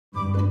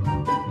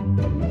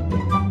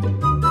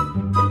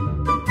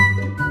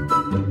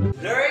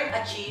Learn,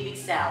 achieve,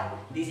 excel.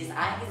 This is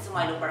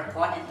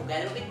Parcon, and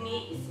together with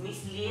me is Miss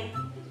LYN,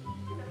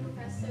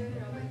 Professor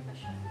Roien,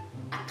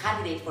 a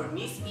candidate for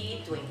Miss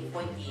PE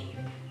 2014.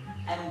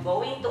 I'm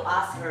going to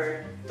ask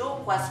her 2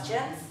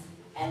 questions,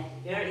 and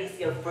here is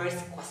your first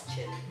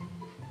question.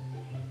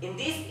 In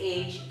this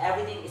age,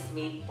 everything is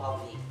made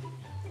public.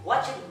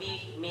 What should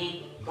be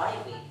made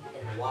private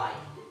and why?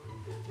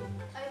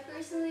 I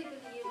personally believe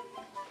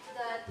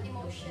that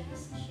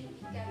emotions should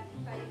be kept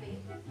private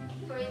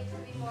for it to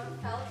be more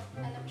felt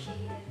and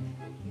appreciated.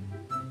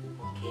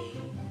 Okay,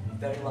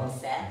 very well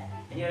said.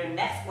 And your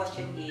next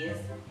question is,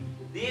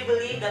 do you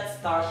believe that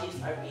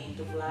starships are made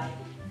to fly?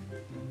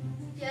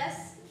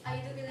 Yes, I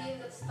do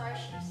believe that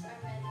starships are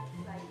meant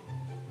to fly.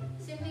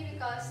 Simply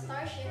because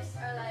starships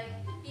are like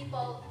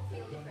people who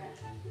feel different.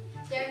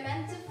 They're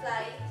meant to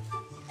fly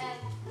and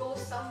go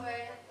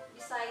somewhere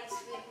besides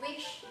with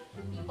which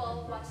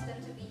people want them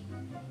to be.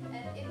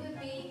 And it would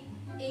be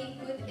a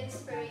good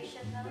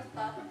inspirational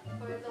thought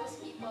for those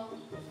people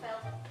who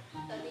felt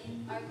that they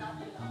are not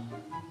alone.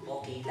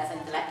 Okay, that's an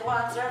intellectual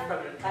answer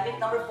from your candidate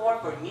number 4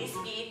 for Miss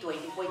PE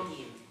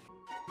 2014.